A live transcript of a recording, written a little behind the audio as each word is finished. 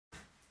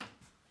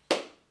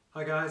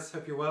Hi guys,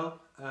 hope you're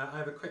well. I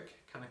have a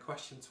quick kind of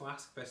question to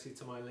ask, basically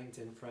to my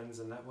LinkedIn friends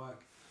and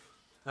network.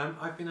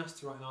 I've been asked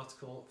to write an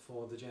article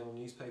for the Journal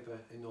newspaper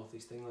in North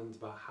East England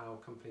about how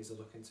companies are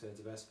looking to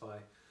diversify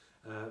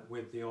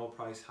with the oil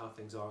price, how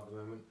things are at the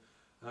moment.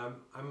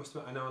 I must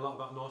admit, I know a lot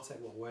about Nortec,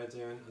 what we're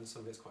doing, and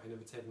some of it's quite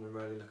innovative, and I'm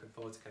really looking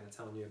forward to kind of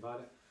telling you about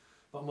it.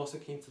 But I'm also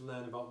keen to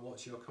learn about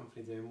what's your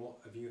company doing, what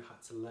have you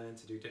had to learn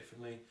to do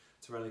differently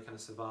to really kind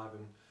of survive.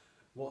 And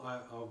what I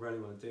really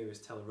want to do is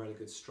tell a really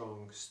good,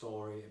 strong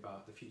story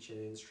about the future in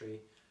the industry,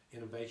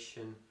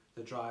 innovation,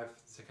 the drive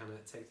to kind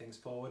of take things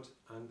forward,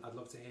 and I'd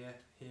love to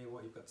hear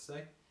what you've got to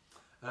say.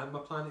 My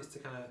plan is to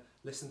kind of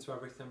listen to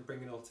everything,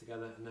 bring it all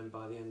together, and then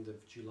by the end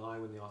of July,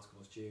 when the article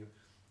is due,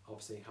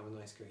 obviously have a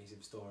nice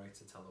cohesive story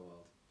to tell the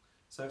world.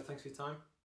 So thanks for your time.